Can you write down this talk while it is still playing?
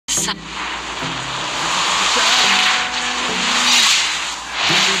side.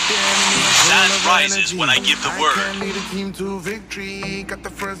 Sand rises when I give the word. I lead a team to victory. Got the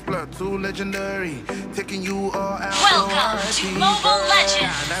first blood, too legendary. Taking you all out. Welcome to Mobile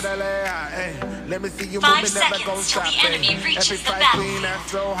Legends. Let me see you 5 moving, never seconds gon' till stop, the enemy ayy. reaches Every the fight battlefield. clean,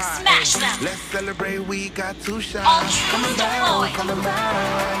 that's so high, Smash ayy. them. Let's celebrate, we got 2 shots. All troops deployed. Come and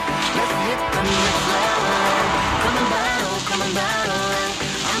battle. Let's hit the next level. Come and battle, come and battle.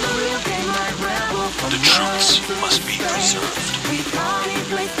 I'm the real game like rebel. The truths must be preserved. We party,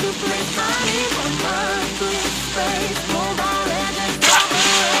 place to play, party from Earth to space. Mobile Legends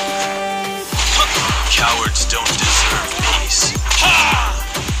operate. Cowards don't deserve peace. Ha!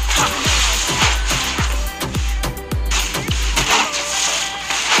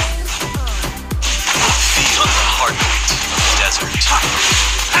 Feel the heartbeat of the desert.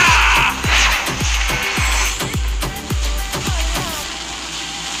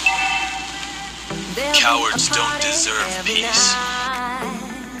 Cowards don't deserve peace.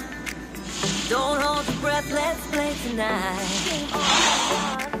 Don't hold your breath, let's play tonight.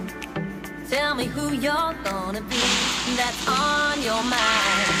 Tell me who you're gonna be, that's on your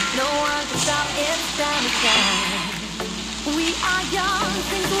mind. No one can stop, it's time to shine. We are young,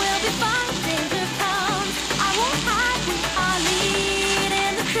 things will be fine. Danger comes, I won't hide. We are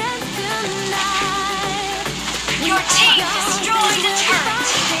leading the trend tonight. Your team destroyed a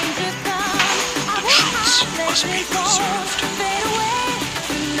turret. Danger comes, I The won't truths hide. must be preserved. Fade away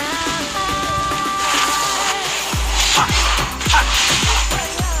tonight.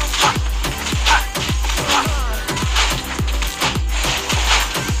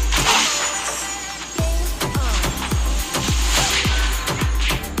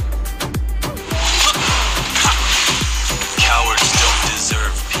 Cowards don't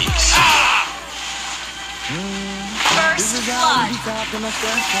deserve peace. First blood.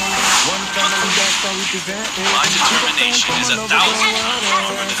 My determination is 1,000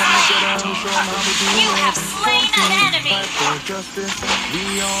 over the field. You have slain an enemy.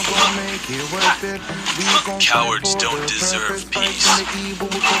 Cowards don't deserve peace.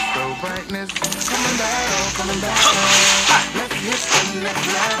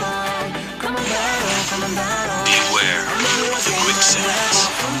 Beware of the quicksands.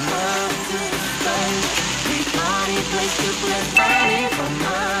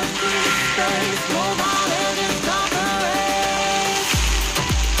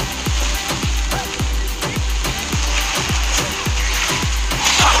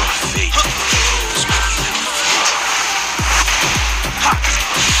 Our fate goes without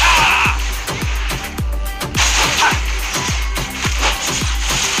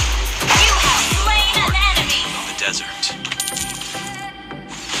You have slain an enemy. the desert.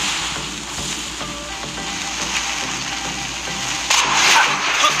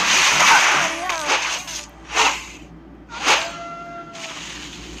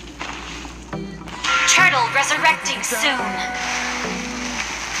 Turtle resurrecting soon.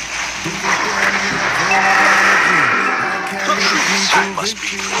 Must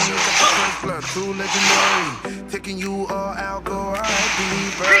be preserved. Too legendary. Taking you all out, go right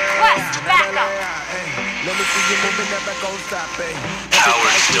deeper. Request backup. Let me see you moving, never gon' stop, ayy.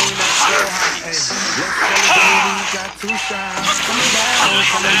 Cowards don't deserve peace. Let's celebrate, we got 2 shots. Come and battle,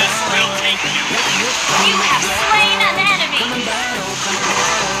 come and battle. You have slain an enemy.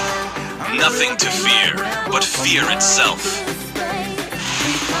 Nothing to fear but fear itself.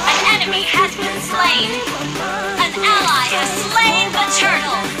 An enemy has been slain. An ally has slain the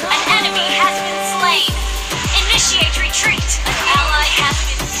turtle. An enemy has been slain. Initiate retreat. An ally has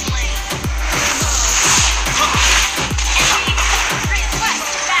been slain. Enemy request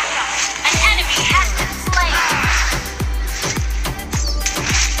backup. An enemy has been slain.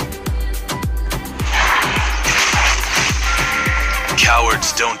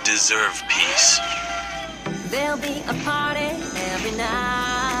 Cowards don't deserve peace. There'll be a party every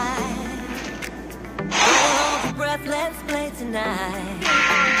night. Don't hold your breath, let's play tonight.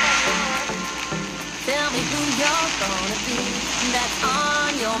 Tell me who you're gonna be, that's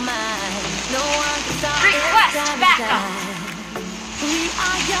on your mind. No one can stop this Request time to backup. shine. We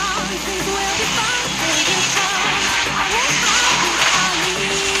are young, things will be fine. Danger comes, I won't hide. We are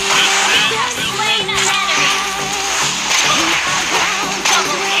leading. You have slain an enemy.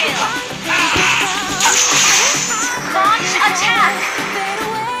 Double kill. Launch attack. Fade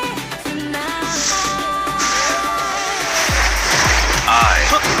away tonight. I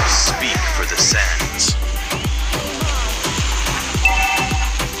speak for the sands.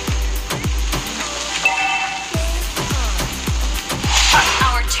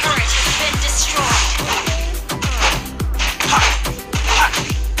 Our turret has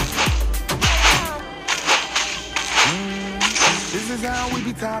is how we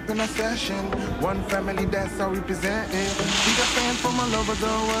be topping our session. One family, that's how we present it. We got fans from all over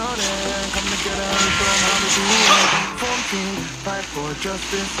the world and come together and show 'em how we do it. Form team, fight for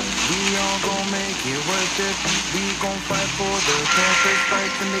justice. We all gon' make it worth it. We gon' fight for the purpose,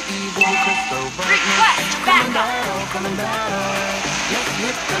 fight from the evil, crystal brightness. Request backup. Come and battle. Let's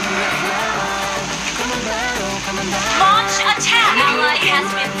hit the next level. Come and battle, come and battle. Launch attack. An ally has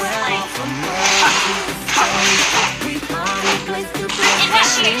been slain.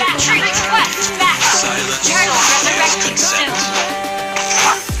 Initiate retreat. Request backup. Silence Turtle is resurrecting consent. soon.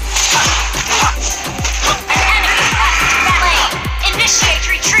 An enemy has been slain. Initiate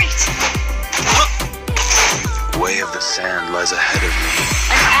retreat. Way of the sand lies ahead of me.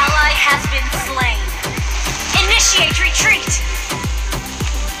 An ally has been slain. Initiate retreat.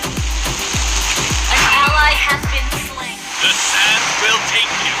 An ally has been slain. The sand will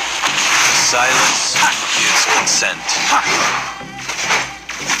take you. Silence is consent.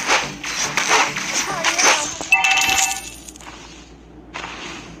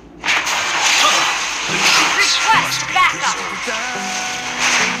 Request backup.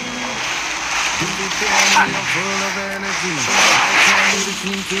 I'm full of energy. I can't lead the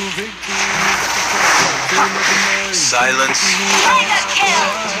team to victory. Silence. Mega kill.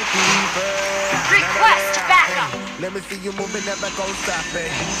 Request backup. Let me see you moving, never gon' stop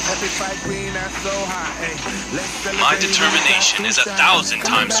it. Epic fight green, that's so hot. Ay. Let's celebrate. My determination is 1,000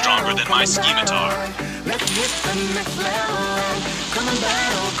 times stronger than my scimitar. Let's hit the next level. Come and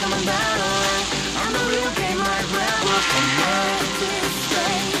battle, come and battle. I'm a real game like rebel. From earth to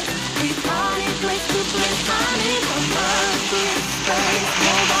space, we party, place to place, party from earth to space.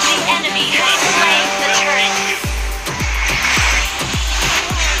 The enemy has slain the turret.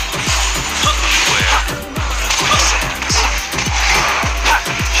 Beware of the quicksands.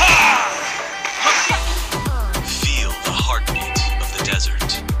 Feel the heartbeat of the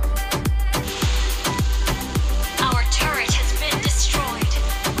desert. Our turret has been destroyed.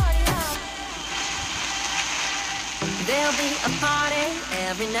 There'll be a party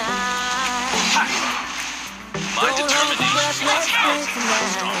every night. My determination is 1,000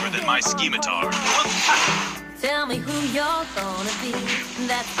 times stronger than my scimitar. Tell me who you're gonna be.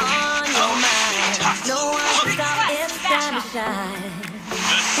 That's on your mind. No one can stop. It's time to shine.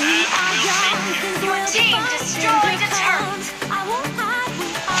 The sand will take you. Your team destroyed a turret. I won't hide. We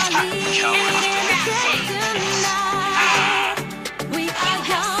are leading the day tonight. We are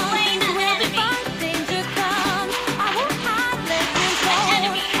young. slain an We'll be enemy. fine. Danger comes. I won't hide. Let this go. An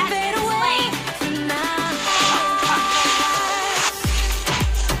enemy has Fade been away slain. tonight.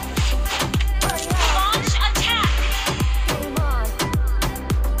 Launch attack.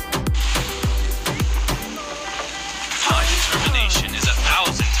 My determination is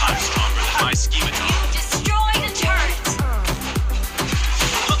 1,000 times stronger than my scimitar. Destroyed a turret.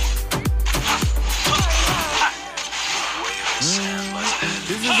 Way of the sand lies ahead.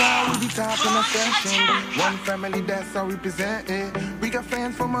 This is how we be topping our session. One family, that's how we present it. We got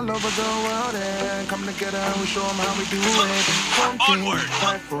fans from all over the world and come together and we show 'em how we do it. One team, Onward.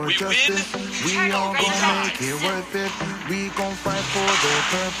 fight for We justice. We all gon' make it worth it. We gon' fight for the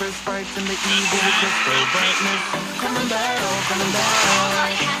purpose, fighting the evil with the brightness. Come and battle, come and battle.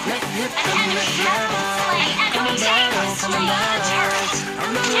 Let's hit the next level. Come and battle, come and battle.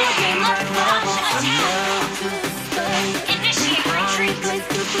 I'm the real game like rebel. From earth to space. Initiate retreat.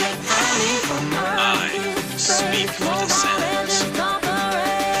 I speak for the sands.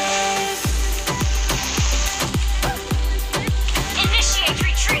 Initiate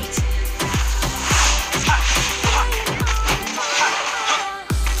retreat.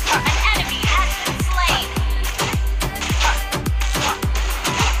 An enemy has been slain.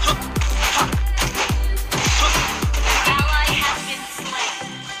 Ally has been slain.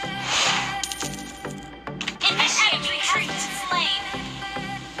 Initiate retreat. Slain.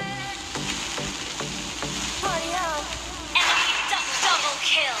 Enemy double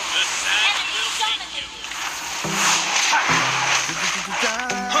kill. The sand Enemy will take you.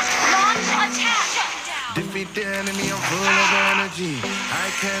 dominated. Launch attack. Shut down. Defeat the enemy, I'm full of energy. I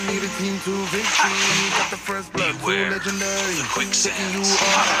can lead a team to victory. Got the first blood, too Beware legendary. of the quicksands. Taking you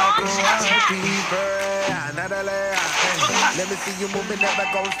all out, go out, people. Let me see you moving, never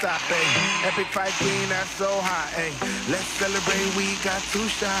gon' stop, eh. Epic fight green, that's so hot, eh. Let's celebrate, we got two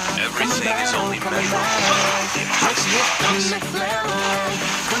shots. Everything is only measurable in my scimitar's. Next level.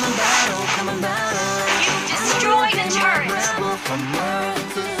 Come and battle, come and battle. You destroyed a turret. Rebel from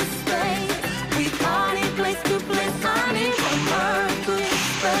earth to space. We party, place to place, party from earth to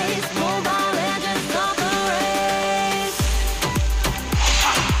space. Mobile legends stop the race.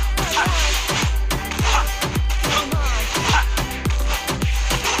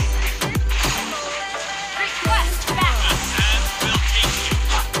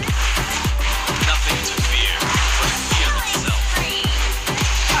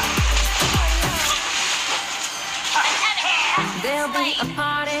 There'll be a slain.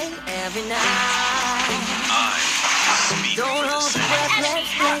 party every night. I speak Don't for the hold your sand. breath, Enemy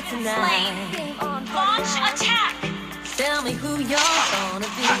let's has play been tonight. slain. Launch attack. Tell me who you're gonna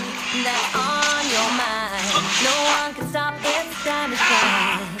be. That's on your mind. No one can stop it. It's time to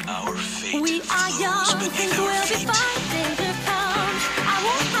shine. Our fate We are flows young, beneath things our will be feet. fine. Danger comes. I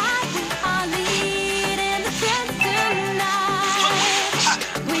won't hide. We are leading the trends tonight.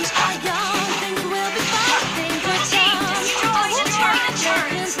 We are young, things will be fine. Danger Team comes. destroy the target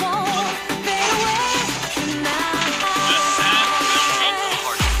turret. Legends won't fade away tonight.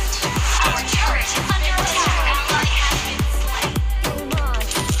 Our turret is under attack. Ally has been slain.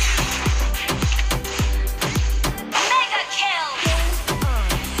 Mega kill.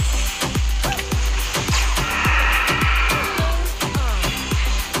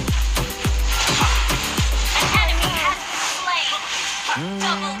 An enemy has been slain.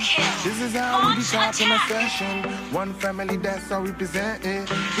 Double kill. This is how we be Launch talking a attack. session. One family, that's how we present it.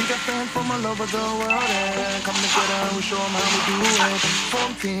 We got fans from all over the world and come together and we show them how we do it.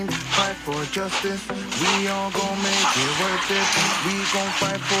 Home team, fight for justice. We all gon' make it worth it. We gon'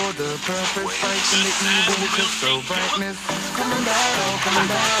 fight for the purpose. Fighting the evil with crystal brightness. Come and battle, come and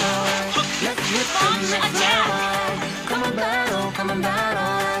battle. Let's hit the next level. Come and battle, come and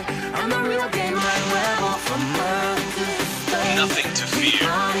battle. I'm the real game like rebel from earth to space. Nothing to fear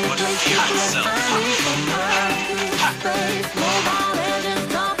but fear itself.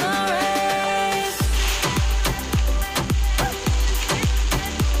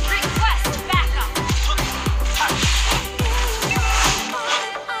 Request backup.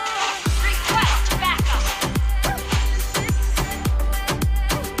 Request backup.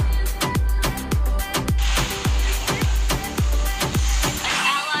 An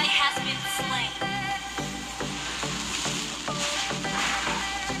ally has been slain.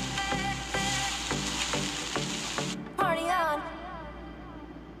 Party on.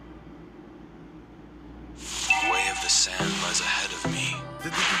 The way of the sand lies ahead of me.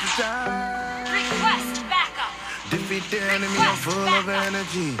 Request backup. Defeat the enemy, I'm full of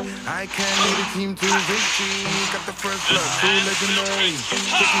energy. I can lead a team to victory. Got the first blood, true legendary.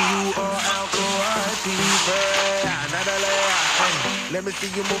 Taking you all out, go RIP. Let me see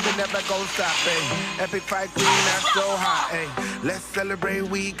you moving that back, don't stop, eh? Epic fight queen, that's so hot, eh? Let's celebrate,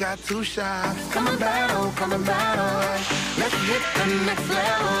 we got 2 shots. Come and battle, come and battle, eh? Let's hit the next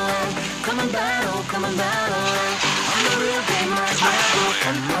level, eh? Come and battle, come and battle, eh? I'm the real game, like rebel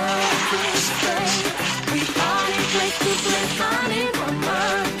from earth to space. We party, place to place, running from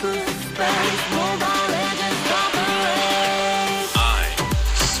earth to space. Mobile legends, stop the race. I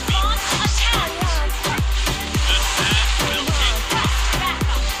speak. Launch attack. Request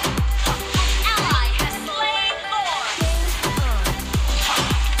backup. An ally has slain Lord.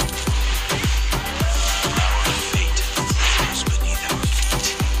 Our fate flows beneath our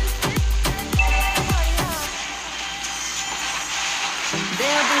feet.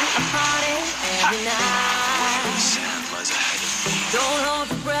 There'll be a party every night. The sand lies ahead of me. Don't hold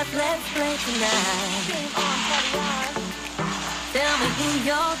your breath, let's play tonight. Tell me who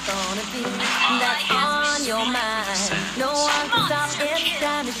you're gonna be. That's on your mind. No one can stop, it's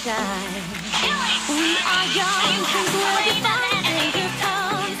time to shine. We are young, things will be fine.